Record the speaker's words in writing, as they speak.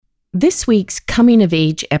This week's Coming of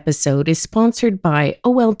Age episode is sponsored by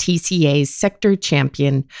OLTCA's sector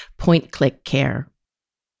champion, Point Click Care.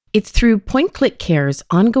 It's through Point Click Care's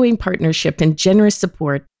ongoing partnership and generous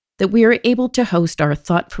support that we are able to host our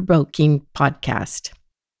thought-provoking podcast.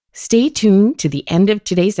 Stay tuned to the end of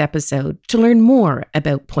today's episode to learn more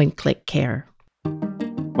about Point Click Care.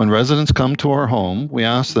 When residents come to our home, we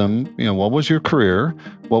ask them, what was your career?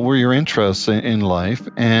 What were your interests in life?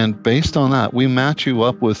 And based on that, we match you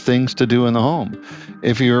up with things to do in the home.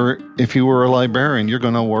 If you were a librarian, you're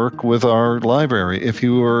going to work with our library. If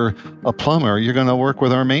you were a plumber, you're going to work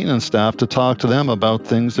with our maintenance staff to talk to them about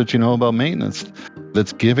things that you know about maintenance.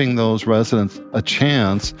 That's giving those residents a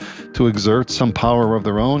chance to exert some power of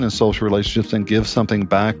their own in social relationships and give something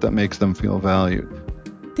back that makes them feel valued.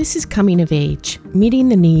 This is Coming of Age, Meeting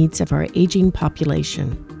the Needs of Our Aging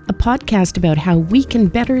Population, a podcast about how we can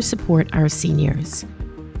better support our seniors.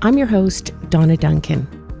 I'm your host, Donna Duncan.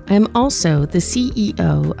 I am also the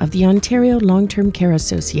CEO of the Ontario Long-Term Care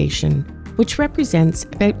Association, which represents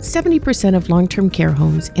about 70% of long-term care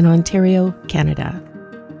homes in Ontario, Canada.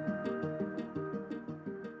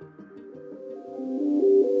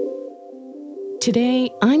 Today,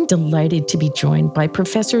 I'm delighted to be joined by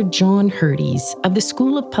Professor John Hurdies of the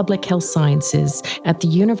School of Public Health Sciences at the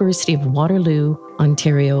University of Waterloo,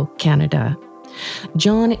 Ontario, Canada.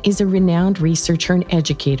 John is a renowned researcher and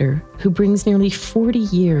educator who brings nearly 40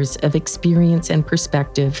 years of experience and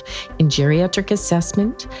perspective in geriatric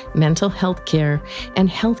assessment, mental health care, and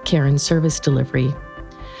healthcare and service delivery.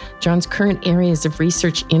 John's current areas of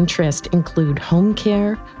research interest include home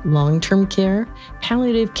care, long-term care,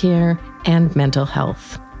 palliative care, and mental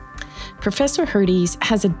health. Professor Hurdies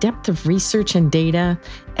has a depth of research and data,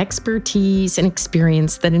 expertise, and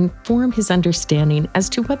experience that inform his understanding as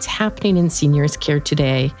to what's happening in seniors' care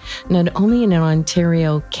today, not only in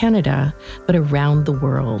Ontario, Canada, but around the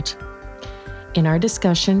world. In our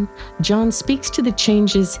discussion, John speaks to the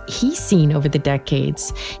changes he's seen over the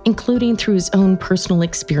decades, including through his own personal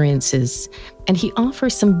experiences, and he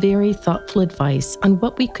offers some very thoughtful advice on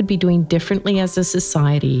what we could be doing differently as a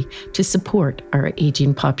society to support our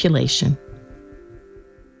aging population.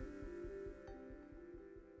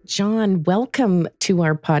 John, welcome to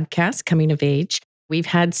our podcast, Coming of Age. We've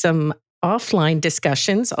had some offline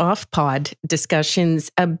discussions, off-pod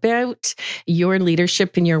discussions about your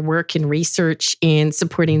leadership and your work and research in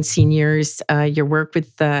supporting seniors, your work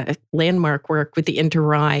with the landmark work with the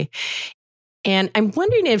Inter-RAI. And I'm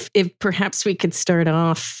wondering if perhaps we could start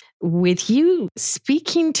off with you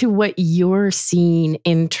speaking to what you're seeing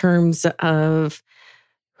in terms of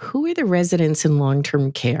who are the residents in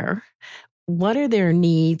long-term care? What are their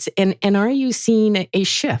needs? And are you seeing a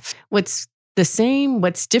shift? What's the same,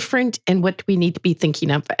 what's different, and what do we need to be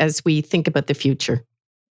thinking of as we think about the future?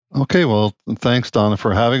 Okay, well, thanks, Donna,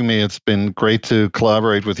 for having me. It's been great to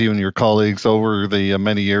collaborate with you and your colleagues over the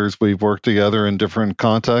many years we've worked together in different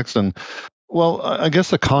contexts. And well, I guess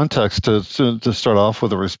the context to start off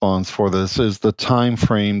with a response for this is the time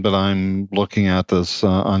frame that I'm looking at this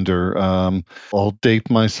under. I'll date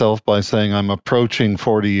myself by saying I'm approaching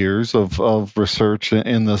 40 years of research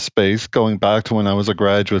in this space, going back to when I was a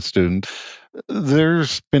graduate student.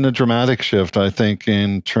 There's been a dramatic shift, I think,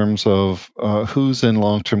 in terms of who's in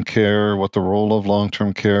long-term care, what the role of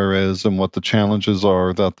long-term care is, and what the challenges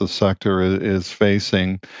are that the sector is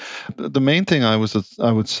facing. The main thing I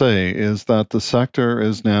would say is that the sector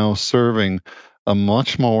is now serving a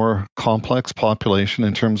much more complex population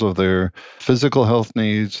in terms of their physical health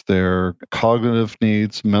needs, their cognitive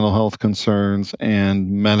needs, mental health concerns, and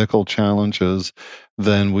medical challenges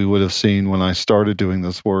than we would have seen when I started doing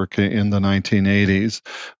this work in the 1980s.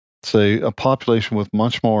 It's a population with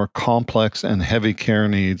much more complex and heavy care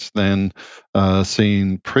needs than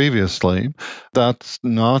seen previously. That's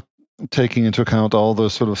not taking into account all the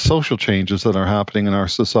sort of social changes that are happening in our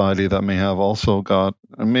society that may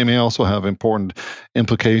also have important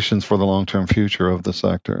implications for the long-term future of the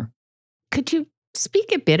sector. Could you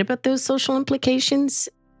speak a bit about those social implications?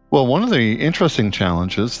 Well, one of the interesting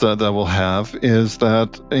challenges that we'll have is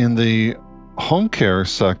that in the home care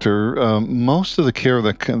sector, most of the care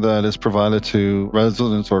that is provided to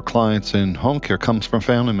residents or clients in home care comes from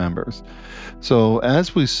family members. So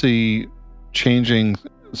as we see changing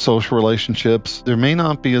social relationships, there may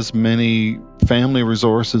not be as many family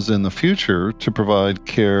resources in the future to provide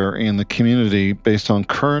care in the community based on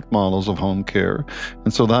current models of home care.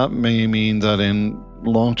 And so that may mean that in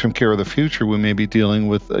long-term care of the future, we may be dealing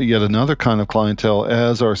with yet another kind of clientele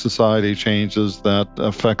as our society changes that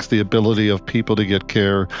affects the ability of people to get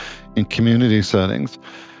care in community settings.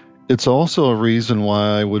 It's also a reason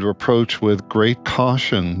why I would approach with great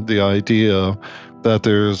caution the idea that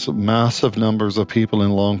there's massive numbers of people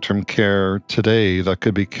in long-term care today that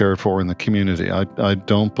could be cared for in the community. I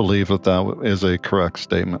don't believe that is a correct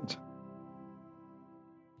statement.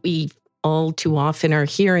 We all too often are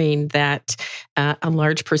hearing that a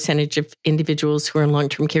large percentage of individuals who are in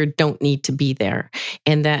long-term care don't need to be there,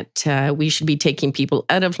 and that we should be taking people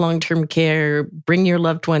out of long-term care, bring your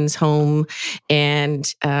loved ones home,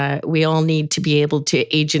 and we all need to be able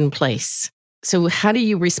to age in place. So how do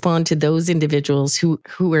you respond to those individuals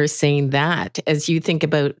who are saying that as you think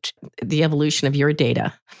about the evolution of your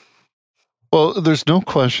data? Well, there's no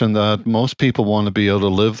question that most people want to be able to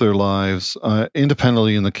live their lives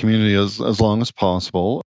independently in the community as long as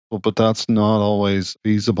possible. But that's not always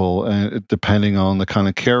feasible, depending on the kind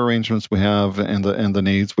of care arrangements we have and the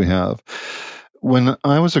needs we have. When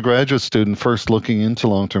I was a graduate student first looking into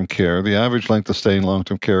long-term care, the average length of stay in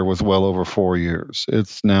long-term care was well over 4 years.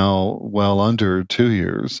 It's now well under 2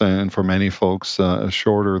 years, and for many folks,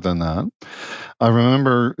 shorter than that. I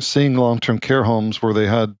remember seeing long-term care homes where they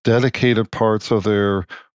had dedicated parts of their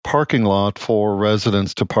parking lot for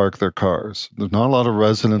residents to park their cars. There's not a lot of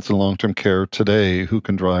residents in long-term care today who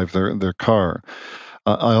can drive their car.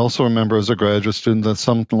 I also remember as a graduate student that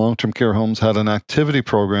some long-term care homes had an activity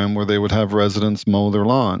program where they would have residents mow their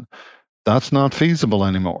lawn. That's not feasible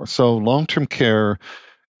anymore. So long-term care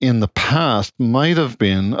in the past might have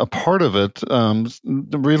been a part of it,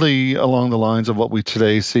 really along the lines of what we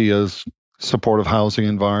today see as supportive housing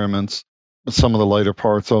environments, some of the lighter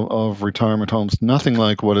parts of retirement homes, nothing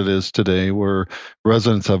like what it is today, where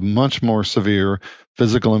residents have much more severe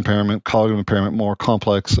physical impairment, cognitive impairment, more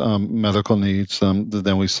complex medical needs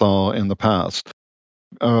than we saw in the past.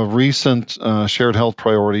 A recent shared health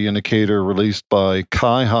priority indicator released by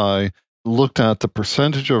CIHI looked at the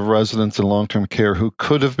percentage of residents in long-term care who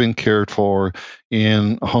could have been cared for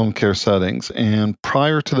in home care settings. And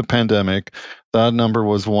prior to the pandemic, that number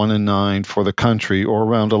was 1 in 9 for the country, or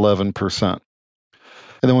around 11%. And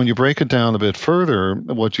then when you break it down a bit further,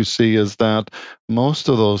 what you see is that most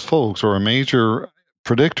of those folks, or a major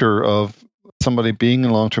predictor of somebody being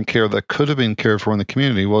in long-term care that could have been cared for in the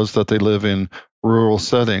community, was that they live in rural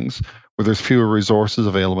settings where there's fewer resources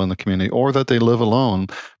available in the community, or that they live alone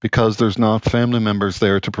because there's not family members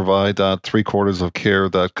there to provide that 3/4 of care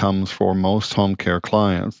that comes for most home care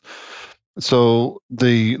clients. So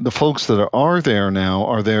the folks that are there now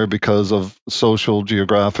are there because of social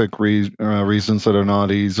geographic reasons that are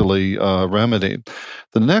not easily remedied.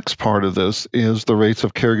 The next part of this is the rates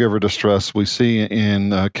of caregiver distress we see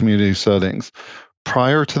in community settings.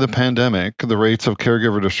 Prior to the pandemic, the rates of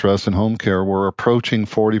caregiver distress in home care were approaching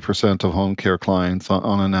 40% of home care clients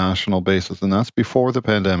on a national basis. And that's before the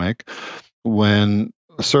pandemic, when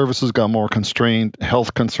services got more constrained,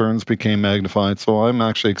 health concerns became magnified. So I'm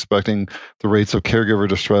actually expecting the rates of caregiver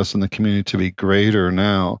distress in the community to be greater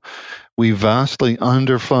now. We vastly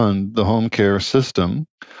underfund the home care system.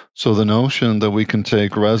 So the notion that we can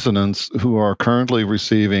take residents who are currently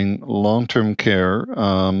receiving long-term care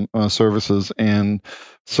services and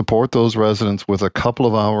support those residents with a couple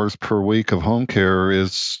of hours per week of home care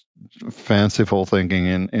is fanciful thinking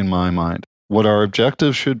in my mind. What our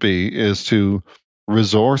objective should be is to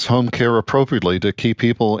resource home care appropriately to keep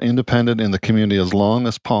people independent in the community as long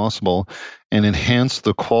as possible, and enhance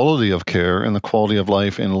the quality of care and the quality of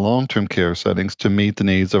life in long-term care settings to meet the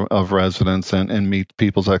needs of residents and meet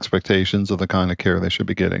people's expectations of the kind of care they should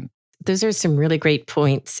be getting. Those are some really great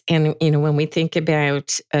points. And, when we think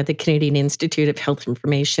about the Canadian Institute of Health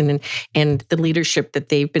Information and the leadership that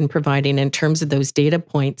they've been providing in terms of those data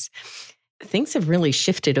points, things have really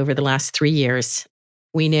shifted over the last 3 years.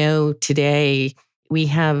 We know today we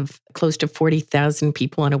have close to 40,000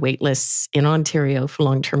 people on a wait list in Ontario for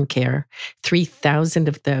long-term care. 3,000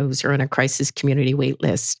 of those are on a crisis community wait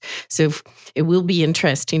list. So it will be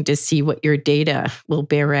interesting to see what your data will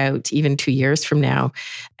bear out even 2 years from now.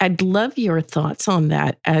 I'd love your thoughts on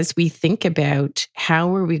that as we think about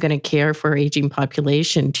how are we going to care for our aging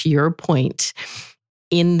population, to your point,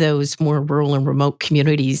 in those more rural and remote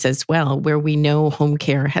communities as well, where we know home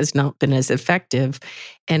care has not been as effective.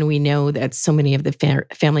 And we know that so many of the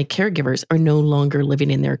family caregivers are no longer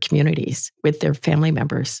living in their communities with their family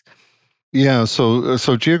members. Yeah, so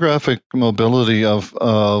geographic mobility of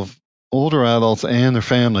older adults and their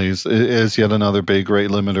families is yet another big rate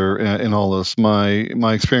limiter in all this.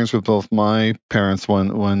 My experience with both my parents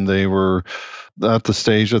when they were at the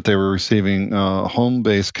stage that they were receiving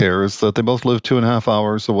home-based care is that they both lived 2.5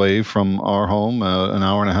 hours away from our home, an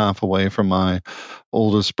hour and a half away from my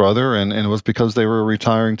oldest brother, and it was because they were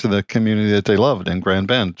retiring to the community that they loved in Grand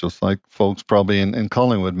Bend, just like folks probably in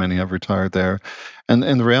Collingwood, many have retired there. And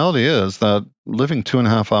the reality is that living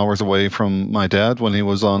 2.5 hours away from my dad when he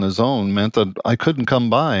was on his own meant that I couldn't come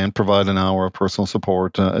by and provide an hour of personal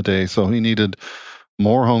support a day. So he needed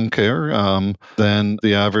more home care than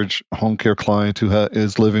the average home care client who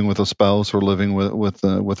is living with a spouse or living with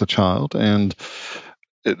a child. And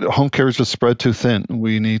home care is just spread too thin.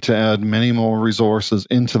 We need to add many more resources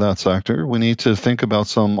into that sector. We need to think about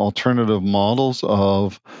some alternative models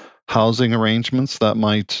of housing arrangements that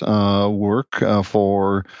might work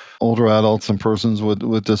for older adults and persons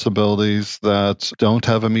with disabilities that don't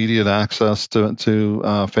have immediate access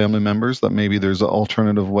to family members, that maybe there's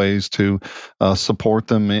alternative ways to support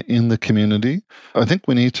them in the community. I think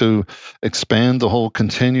we need to expand the whole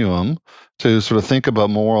continuum to sort of think about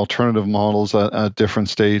more alternative models at different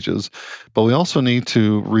stages. But we also need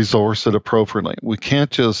to resource it appropriately. We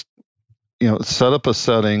can't just set up a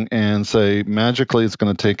setting and say magically it's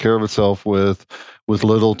going to take care of itself with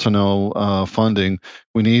little to no funding.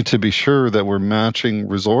 We need to be sure that we're matching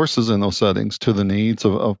resources in those settings to the needs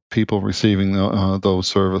of people receiving those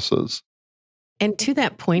services. And to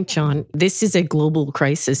that point, John, this is a global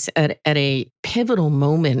crisis at a pivotal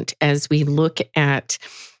moment as we look at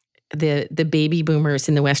the baby boomers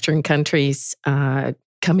in the Western countries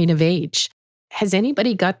coming of age. Has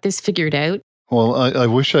anybody got this figured out? Well, I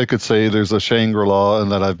wish I could say there's a Shangri-La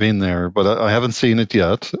and that I've been there, but I haven't seen it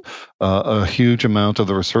yet. A huge amount of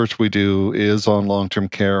the research we do is on long-term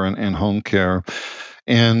care and home care.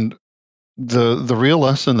 And the real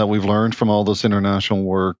lesson that we've learned from all this international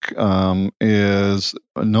work is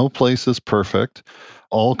no place is perfect.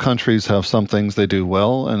 All countries have some things they do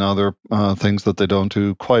well and other things that they don't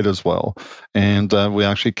do quite as well. And we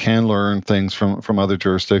actually can learn things from other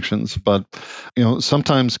jurisdictions. But,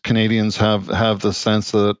 sometimes Canadians have the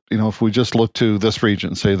sense that, if we just look to this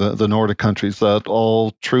region, say the Nordic countries, that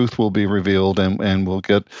all truth will be revealed and we'll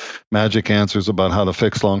get magic answers about how to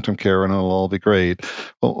fix long-term care and it'll all be great.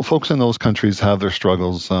 Well, folks in those countries have their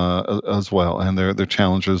struggles as well and their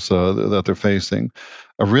challenges that they're facing.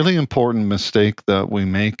 A really important mistake that we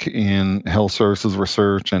make in health services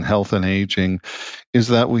research and health and aging is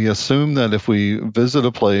that we assume that if we visit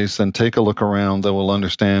a place and take a look around, that we'll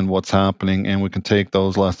understand what's happening and we can take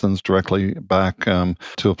those lessons directly back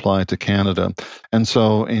to apply to Canada. And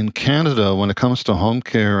so in Canada, when it comes to home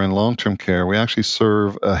care and long-term care, we actually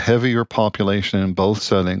serve a heavier population in both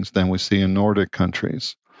settings than we see in Nordic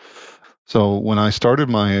countries. So when I started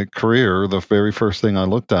my career, the very first thing I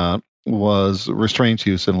looked at was restraint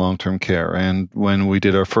use in long-term care. And when we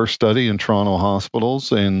did our first study in Toronto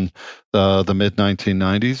hospitals in the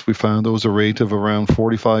mid-1990s, we found there was a rate of around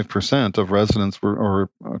 45% of residents or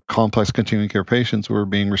complex continuing care patients were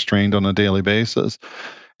being restrained on a daily basis.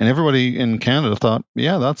 And everybody in Canada thought,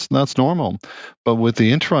 yeah, that's normal. But with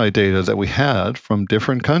the INTRI data that we had from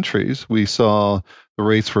different countries, we saw the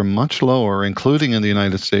rates were much lower, including in the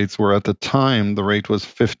United States, where at the time the rate was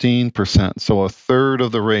 15%, so a third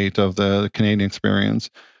of the rate of the Canadian experience.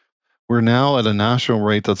 We're now at a national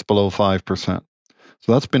rate that's below 5%.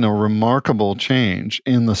 So that's been a remarkable change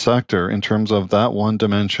in the sector in terms of that one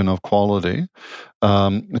dimension of quality.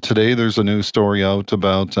 Today, there's a new story out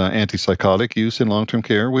about antipsychotic use in long-term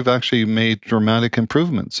care. We've actually made dramatic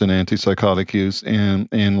improvements in antipsychotic use in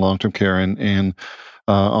long-term care in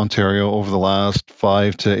Ontario over the last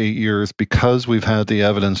 5 to 8 years because we've had the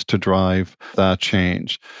evidence to drive that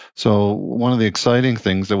change. So one of the exciting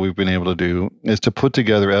things that we've been able to do is to put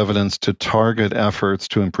together evidence to target efforts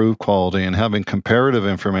to improve quality, and having comparative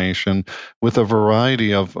information with a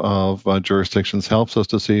variety of jurisdictions helps us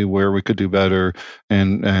to see where we could do better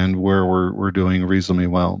and where we're doing reasonably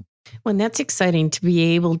well. Well, and that's exciting to be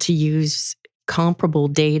able to use comparable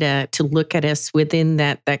data to look at us within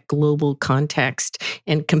that global context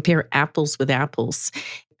and compare apples with apples.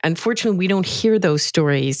 Unfortunately, we don't hear those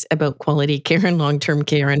stories about quality care and long-term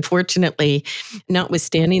care. Unfortunately,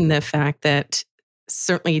 notwithstanding the fact that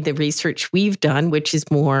certainly the research we've done, which is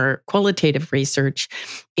more qualitative research,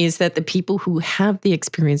 is that the people who have the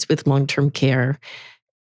experience with long-term care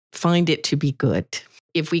find it to be good.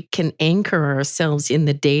 If we can anchor ourselves in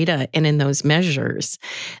the data and in those measures,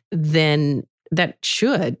 then that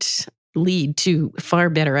should lead to far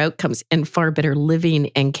better outcomes and far better living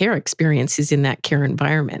and care experiences in that care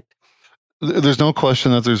environment. There's no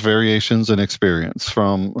question that there's variations in experience,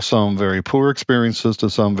 from some very poor experiences to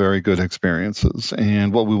some very good experiences.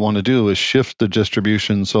 And what we want to do is shift the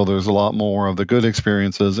distribution so there's a lot more of the good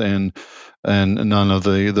experiences and none of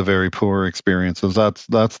the very poor experiences.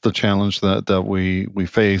 That's the challenge that we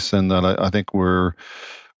face, and that I think we're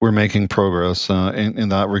making progress in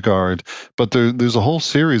that regard. But there's a whole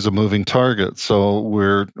series of moving targets. So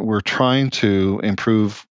we're trying to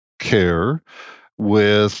improve care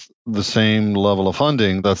with the same level of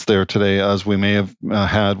funding that's there today as we may have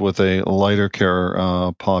had with a lighter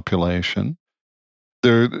care population.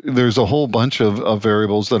 There's a whole bunch of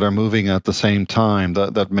variables that are moving at the same time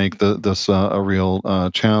that make this a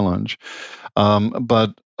real challenge.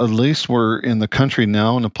 But at least we're in the country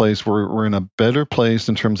now in a place where we're in a better place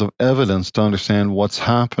in terms of evidence to understand what's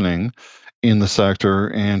happening in the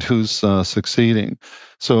sector and who's succeeding.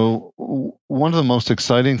 So one of the most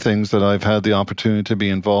exciting things that I've had the opportunity to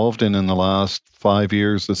be involved in the last 5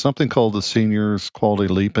 years is something called the Seniors Quality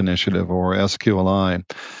Leap Initiative, or SQLI.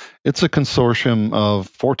 It's a consortium of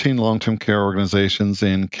 14 long-term care organizations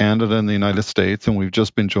in Canada and the United States, and we've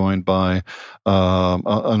just been joined by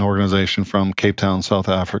an organization from Cape Town, South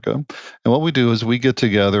Africa. And what we do is we get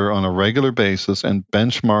together on a regular basis and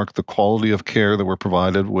benchmark the quality of care that we're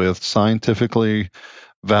provided with scientifically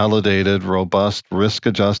validated, robust,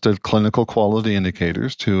 risk-adjusted clinical quality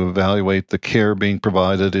indicators to evaluate the care being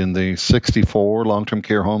provided in the 64 long-term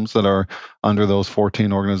care homes that are under those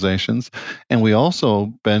 14 organizations. And we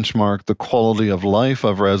also benchmark the quality of life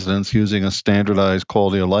of residents using a standardized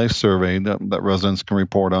quality of life survey that residents can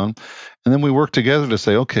report on. And then we work together to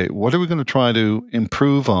say, okay, what are we going to try to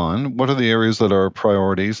improve on? What are the areas that are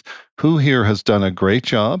priorities? Who here has done a great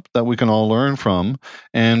job that we can all learn from?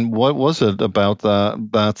 And what was it about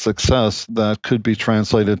that success that could be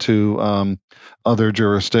translated to other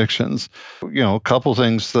jurisdictions? A couple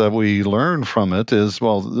things that we learned from it is,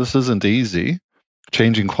 well, this isn't easy.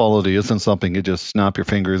 Changing quality isn't something you just snap your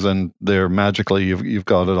fingers and there magically you've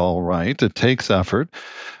got it all right. It takes effort.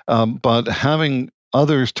 But having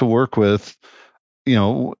others to work with,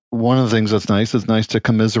 one of the things that's nice is nice to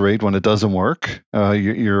commiserate when it doesn't work,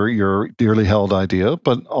 your dearly held idea,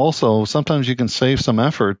 but also sometimes you can save some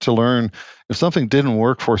effort to learn if something didn't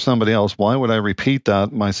work for somebody else, why would I repeat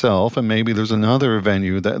that myself? And maybe there's another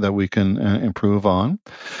venue that we can improve on.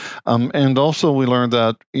 And also we learned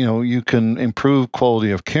that, you can improve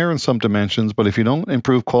quality of care in some dimensions, but if you don't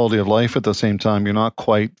improve quality of life at the same time, you're not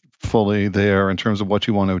quite fully there in terms of what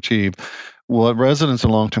you want to achieve. What residents in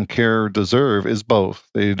long-term care deserve is both.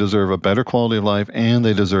 They deserve a better quality of life and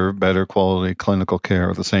they deserve better quality clinical care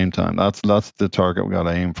at the same time. That's the target we got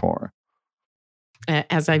to aim for.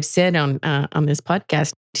 As I've said on this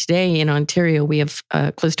podcast, today in Ontario, we have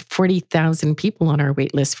close to 40,000 people on our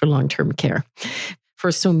wait list for long-term care.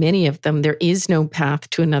 For so many of them, there is no path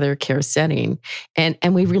to another care setting. And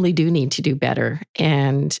we really do need to do better.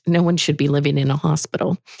 And no one should be living in a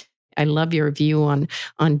hospital. I love your view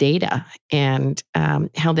on data and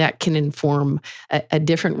how that can inform a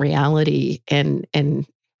different reality and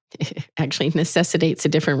actually necessitates a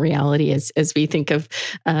different reality as we think of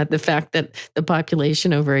the fact that the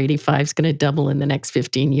population over 85 is going to double in the next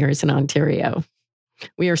 15 years in Ontario.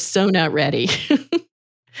 We are so not ready.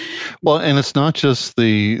 Well, and it's not just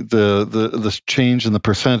the change in the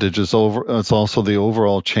percentage. It's also the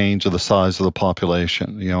overall change of the size of the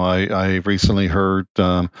population. I recently heard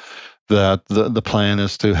that the plan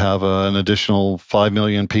is to have an additional 5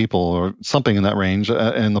 million people or something in that range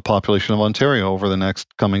in the population of Ontario over the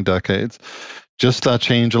next coming decades. Just that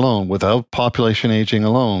change alone, without population aging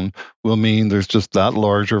alone, will mean there's just that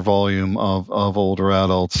larger volume of older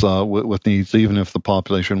adults with needs, even if the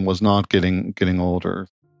population was not getting older.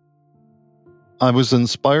 I was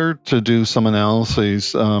inspired to do some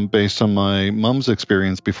analyses based on my mom's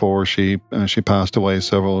experience before she passed away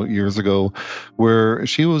several years ago, where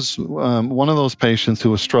she was one of those patients who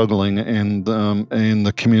was struggling in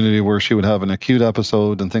the community, where she would have an acute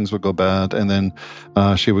episode and things would go bad, and then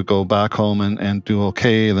she would go back home and do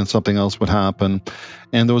okay, and then something else would happen.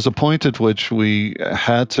 And there was a point at which we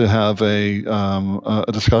had to have a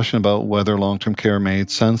discussion about whether long-term care made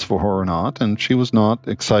sense for her or not. And she was not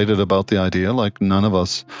excited about the idea, like none of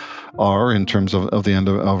us are in terms of the end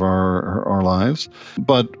of our lives.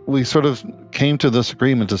 But we sort of came to this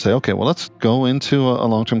agreement to say, okay, well, let's go into a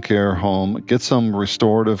long-term care home, get some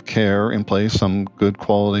restorative care in place, some good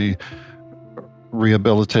quality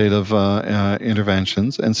rehabilitative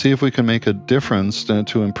interventions, and see if we can make a difference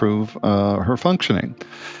to improve her functioning.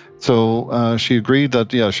 So she agreed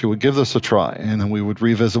that, she would give this a try, and then we would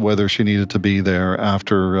revisit whether she needed to be there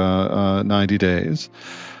after 90 days.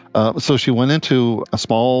 So she went into a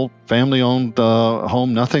small family-owned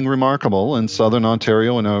home, nothing remarkable, in southern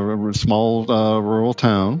Ontario in a small rural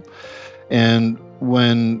town. And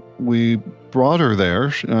when we brought her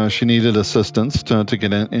there, she needed assistance to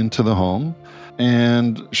get into the home.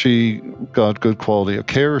 And she got good quality of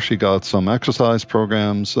care. She got some exercise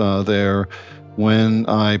programs there. When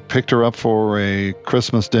I picked her up for a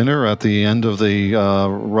Christmas dinner at the end of the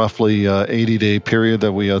roughly 80-day period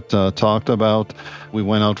that we had talked about, we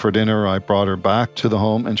went out for dinner. I brought her back to the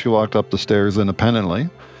home, and she walked up the stairs independently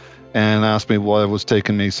and asked me why it was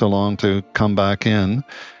taking me so long to come back in.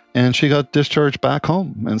 And she got discharged back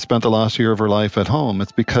home and spent the last year of her life at home.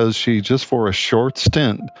 It's because she, just for a short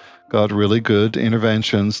stint, got really good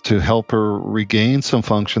interventions to help her regain some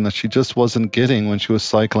function that she just wasn't getting when she was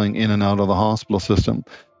cycling in and out of the hospital system.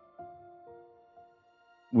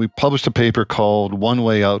 We published a paper called One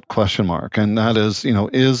Way Out ? And that is,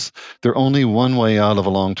 is there only one way out of a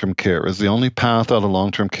long-term care? Is the only path out of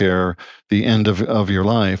long-term care the end of your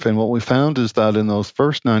life? And what we found is that in those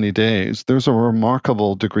first 90 days, there's a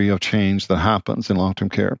remarkable degree of change that happens in long-term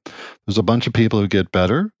care. There's a bunch of people who get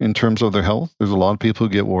better in terms of their health. There's a lot of people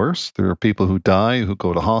who get worse. There are people who die, who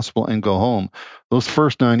go to hospital and go home. Those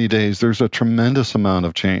first 90 days, there's a tremendous amount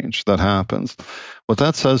of change that happens. What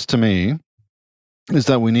that says to me is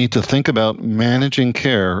that we need to think about managing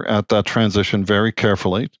care at that transition very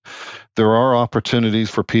carefully. There are opportunities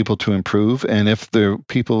for people to improve, and if the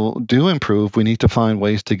people do improve, we need to find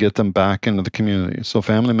ways to get them back into the community. So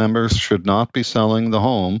family members should not be selling the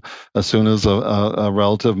home as soon as a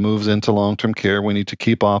relative moves into long-term care. We need to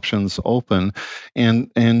keep options open,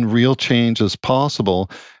 and real change is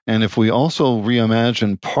possible. And if we also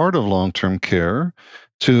reimagine part of long-term care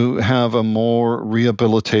to have a more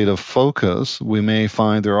rehabilitative focus, we may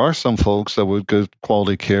find there are some folks that would get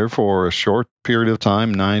quality care for a short period of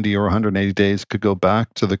time, 90 or 180 days, could go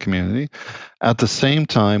back to the community. At the same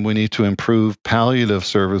time, we need to improve palliative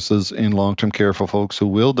services in long-term care for folks who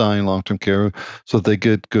will die in long-term care so that they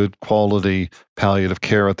get good quality palliative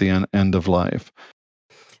care at the end of life.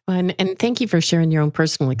 And thank you for sharing your own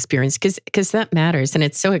personal experience, because that matters. And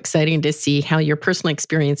it's so exciting to see how your personal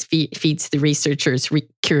experience feeds the researchers'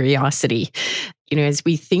 curiosity. As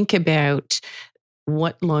we think about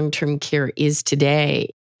what long-term care is today,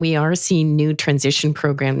 we are seeing new transition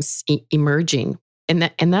programs emerging. And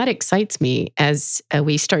that excites me as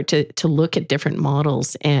we start to look at different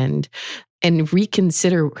models and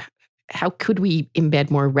reconsider how could we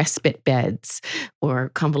embed more respite beds or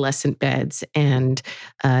convalescent beds and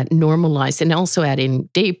normalize, and also add in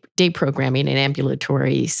day programming and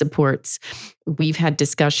ambulatory supports. We've had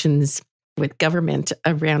discussions with government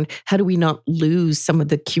around how do we not lose some of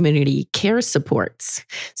the community care supports.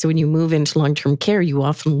 So when you move into long-term care, you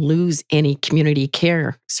often lose any community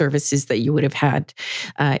care services that you would have had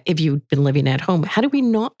if you'd been living at home. How do we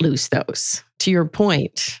not lose those? To your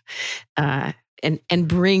point, and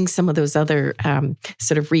bring some of those other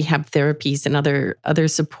sort of rehab therapies and other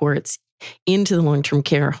supports into the long-term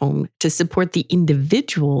care home to support the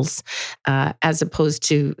individuals, as opposed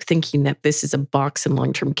to thinking that this is a box in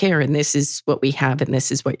long-term care and this is what we have and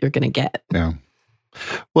this is what you're going to get. Yeah.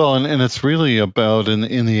 Well, and it's really about,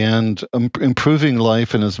 in the end, improving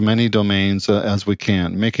life in as many domains as we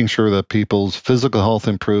can, making sure that people's physical health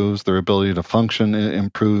improves, their ability to function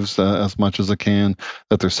improves as much as it can,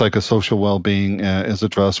 that their psychosocial well-being is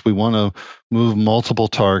addressed. We want to move multiple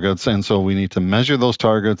targets, and so we need to measure those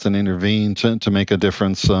targets and intervene to make a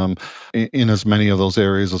difference in as many of those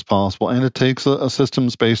areas as possible. And it takes a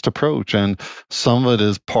systems-based approach, and some of it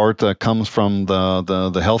is part that comes from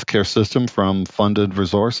the healthcare system, from funded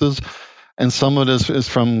resources, and some of it is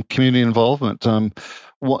from community involvement.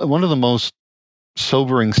 One of the most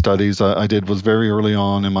sobering studies I did was very early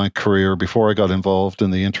on in my career, before I got involved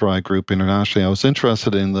in the InterEye group internationally. I was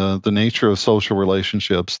interested in the nature of social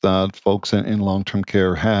relationships that folks in long-term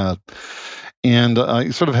care had. And I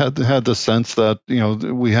sort of had the sense that,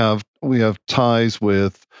 we have ties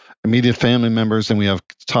with immediate family members and we have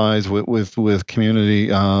ties with community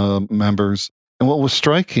members. And what was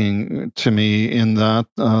striking to me in that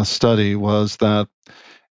study was that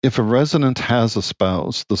if a resident has a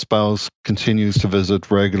spouse, the spouse continues to visit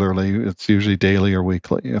regularly. It's usually daily or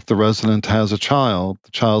weekly. If the resident has a child, the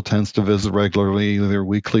child tends to visit regularly, either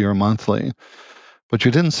weekly or monthly. But you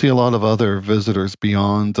didn't see a lot of other visitors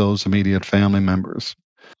beyond those immediate family members.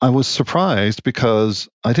 I was surprised because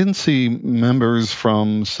I didn't see members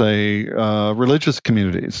from, say, religious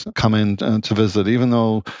communities come in to visit, even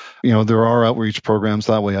though, there are outreach programs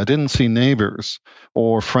that way. I didn't see neighbors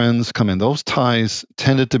or friends come in. Those ties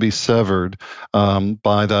tended to be severed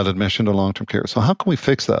by that admission to long-term care. So how can we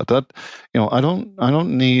fix that? I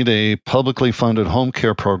don't need a publicly funded home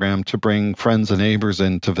care program to bring friends and neighbors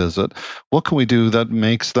in to visit. What can we do that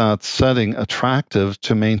makes that setting attractive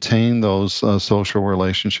to maintain those social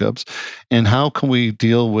relationships? And how can we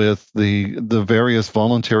deal with the various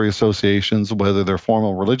voluntary associations, whether they're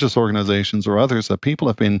formal religious organizations or others, that people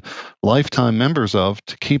have been lifetime members of,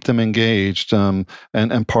 to keep them engaged and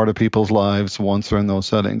part of people's lives once they're in those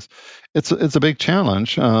settings? It's a big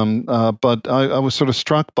challenge, but I was sort of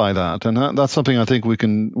struck by that, and that's something I think we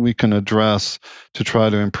can address to try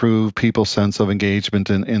to improve people's sense of engagement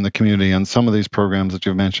in the community. And some of these programs that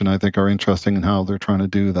you've mentioned, I think, are interesting in how they're trying to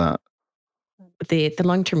do that. The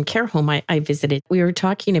long-term care home I visited, we were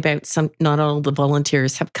talking about not all the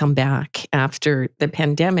volunteers have come back after the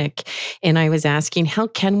pandemic. And I was asking, how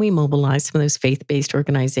can we mobilize some of those faith-based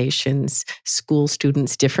organizations, school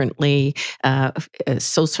students differently,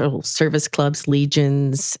 social service clubs,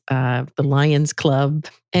 Legions, the Lions Club,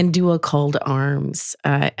 and do a call to arms?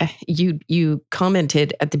 You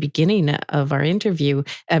commented at the beginning of our interview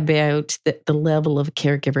about the level of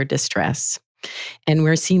caregiver distress. And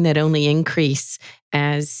we're seeing that only increase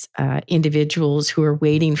as individuals who are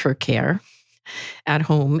waiting for care at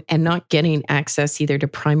home and not getting access either to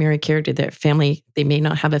primary care, to their family. They may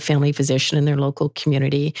not have a family physician in their local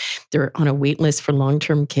community. They're on a wait list for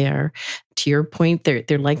long-term care. To your point,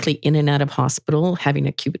 they're likely in and out of hospital, having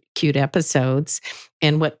acute episodes,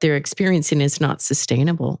 and what they're experiencing is not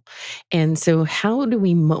sustainable. And so how do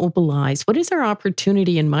we mobilize? What is our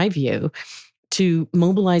opportunity, in my view, to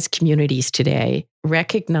mobilize communities today,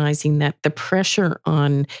 recognizing that the pressure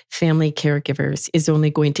on family caregivers is only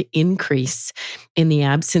going to increase in the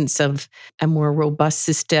absence of a more robust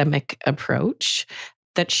systemic approach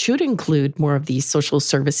that should include more of these social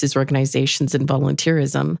services organizations and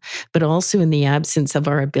volunteerism, but also in the absence of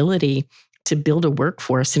our ability to build a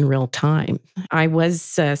workforce in real time. I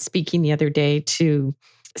was speaking the other day to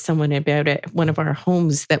someone about one of our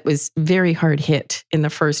homes that was very hard hit in the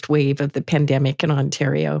first wave of the pandemic in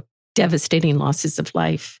Ontario, devastating losses of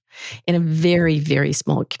life in a very, very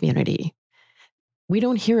small community. We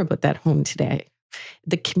don't hear about that home today.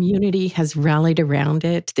 The community has rallied around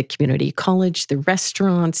it, the community college, the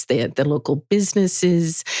restaurants, the local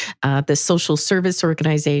businesses, the social service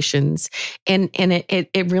organizations, and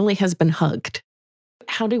it really has been hugged.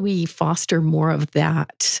 How do we foster more of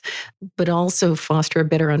that, but also foster a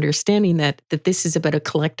better understanding that this is about a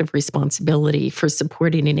collective responsibility for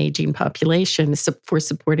supporting an aging population, for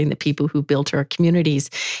supporting the people who built our communities,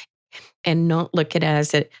 and not look at it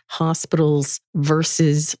as hospitals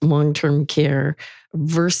versus long-term care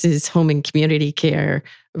versus home and community care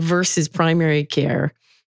versus primary care.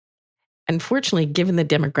 Unfortunately, given the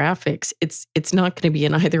demographics, it's not going to be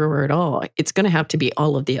an either or at all. It's going to have to be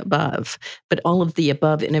all of the above, but all of the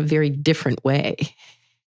above in a very different way.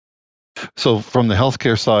 So from the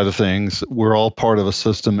healthcare side of things, we're all part of a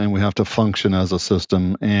system and we have to function as a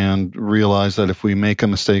system and realize that if we make a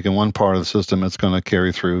mistake in one part of the system, it's going to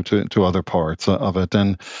carry through to other parts of it.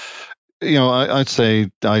 And I'd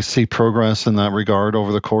say I see progress in that regard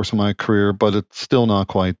over the course of my career, but it's still not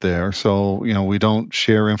quite there. So, we don't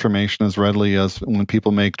share information as readily as when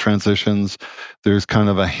people make transitions. There's kind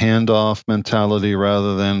of a handoff mentality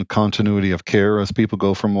rather than continuity of care as people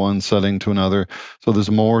go from one setting to another. So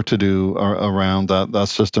there's more to do around that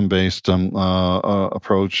system-based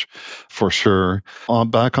approach for sure.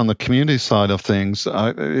 Back on the community side of things,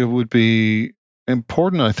 it would be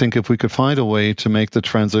important, I think, if we could find a way to make the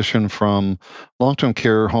transition from long-term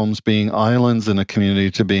care homes being islands in a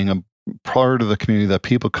community to being a part of the community that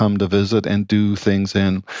people come to visit and do things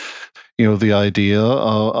in. The idea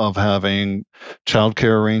of having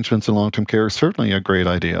childcare arrangements in long-term care is certainly a great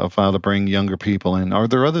idea of how to bring younger people in. Are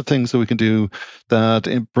there other things that we can do that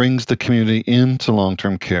it brings the community into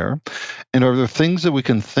long-term care? And are there things that we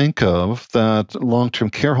can think of that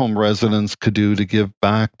long-term care home residents could do to give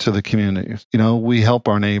back to the community? We help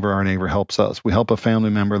our neighbor helps us. We help a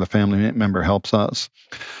family member, the family member helps us.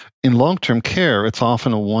 In long-term care, it's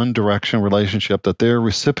often a one-direction relationship that they're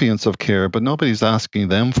recipients of care, but nobody's asking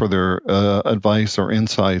them for their advice or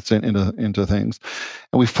insights into things.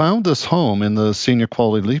 And we found this home in the Senior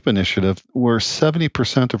Quality Leap Initiative where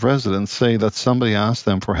 70% of residents say that somebody asked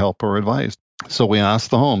them for help or advice. So we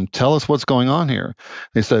asked the home, tell us what's going on here.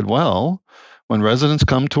 They said, well, when residents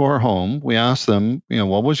come to our home, we ask them,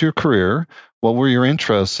 what was your career? What were your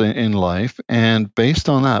interests in life? And based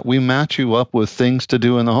on that, we match you up with things to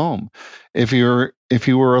do in the home. If you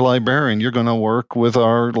were a librarian, you're going to work with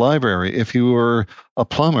our library. If you were a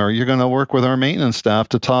plumber, you're going to work with our maintenance staff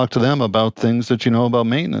to talk to them about things that you know about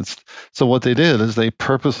maintenance. So what they did is they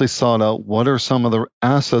purposely sought out what are some of the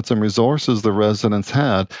assets and resources the residents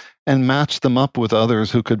had and matched them up with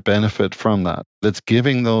others who could benefit from that. That's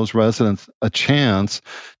giving those residents a chance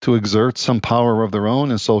to exert some power of their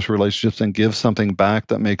own in social relationships and give something back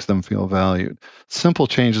that makes them feel valued. Simple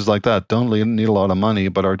changes like that don't need a lot of money,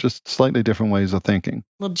 but are just slightly different ways of thinking.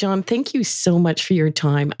 Well, John, thank you so much for your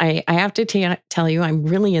time. I have to tell you, I'm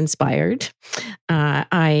really inspired.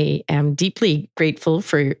 I am deeply grateful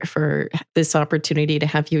for this opportunity to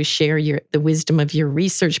have you share the wisdom of your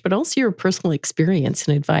research, but also your personal experience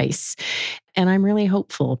and advice. And I'm really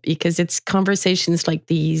hopeful because it's conversations like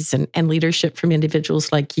these and leadership from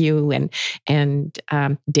individuals like you and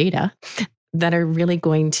data that are really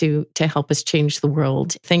going to help us change the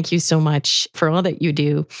world. Thank you so much for all that you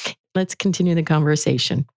do. Let's continue the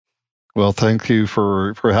conversation. Well, thank you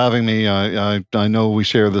for having me. I know we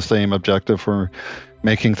share the same objective for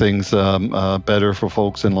making things better for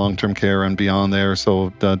folks in long-term care and beyond there. So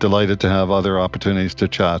delighted to have other opportunities to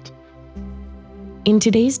chat. In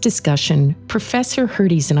today's discussion, Professor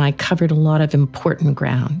Hurties and I covered a lot of important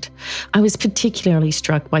ground. I was particularly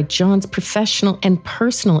struck by John's professional and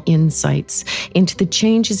personal insights into the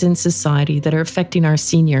changes in society that are affecting our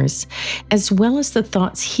seniors, as well as the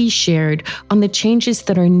thoughts he shared on the changes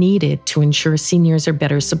that are needed to ensure seniors are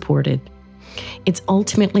better supported. It's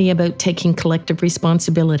ultimately about taking collective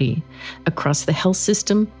responsibility across the health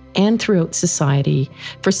system and throughout society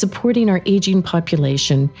for supporting our aging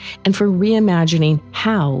population and for reimagining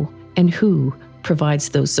how and who provides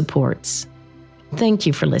those supports. Thank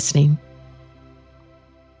you for listening.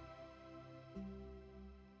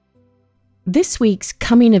 This week's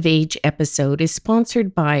Coming of Age episode is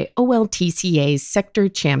sponsored by OLTCA's sector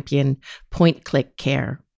champion, Point Click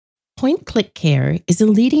Care. Point Click Care is a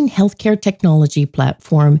leading healthcare technology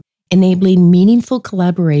platform enabling meaningful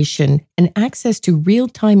collaboration and access to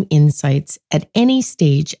real-time insights at any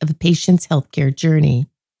stage of a patient's healthcare journey.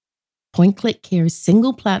 Point Click Care's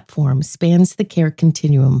single platform spans the care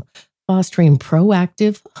continuum, fostering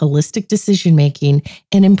proactive, holistic decision-making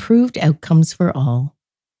and improved outcomes for all.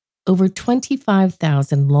 Over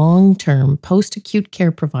 25,000 long-term post-acute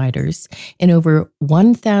care providers in over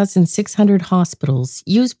 1,600 hospitals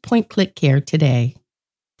use Point Click Care today.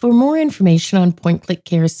 For more information on Point Click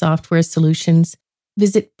Care software solutions,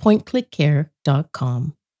 visit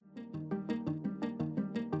pointclickcare.com.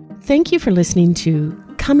 Thank you for listening to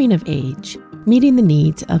Coming of Age, meeting the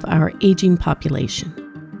needs of our aging population.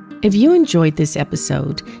 If you enjoyed this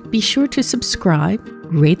episode, be sure to subscribe,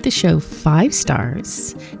 rate the show 5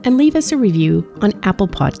 stars, and leave us a review on Apple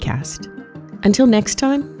Podcast. Until next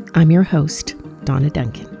time, I'm your host, Donna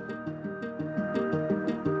Duncan.